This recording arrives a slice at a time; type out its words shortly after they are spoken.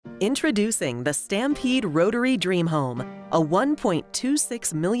Introducing the Stampede Rotary Dream Home, a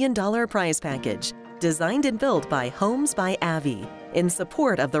 $1.26 million prize package designed and built by Homes by Avi in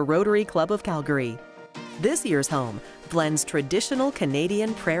support of the Rotary Club of Calgary. This year's home blends traditional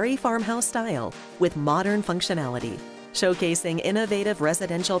Canadian prairie farmhouse style with modern functionality, showcasing innovative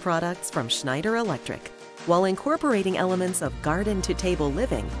residential products from Schneider Electric, while incorporating elements of garden-to-table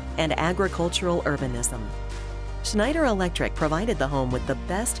living and agricultural urbanism. Schneider Electric provided the home with the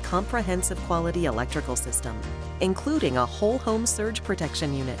best comprehensive quality electrical system, including a whole home surge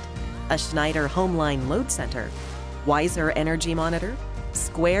protection unit, a Schneider Homeline Loadcenter, Wiser energy monitor,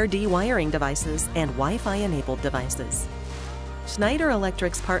 square dewiring devices, and Wi-Fi enabled devices. Schneider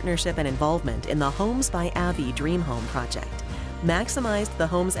Electric's partnership and involvement in the Homes by Avi Dream Home project maximized the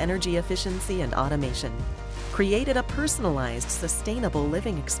home's energy efficiency and automation, created a personalized, sustainable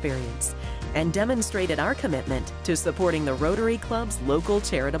living experience, and demonstrated our commitment to supporting the Rotary Club's local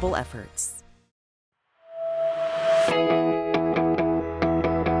charitable efforts.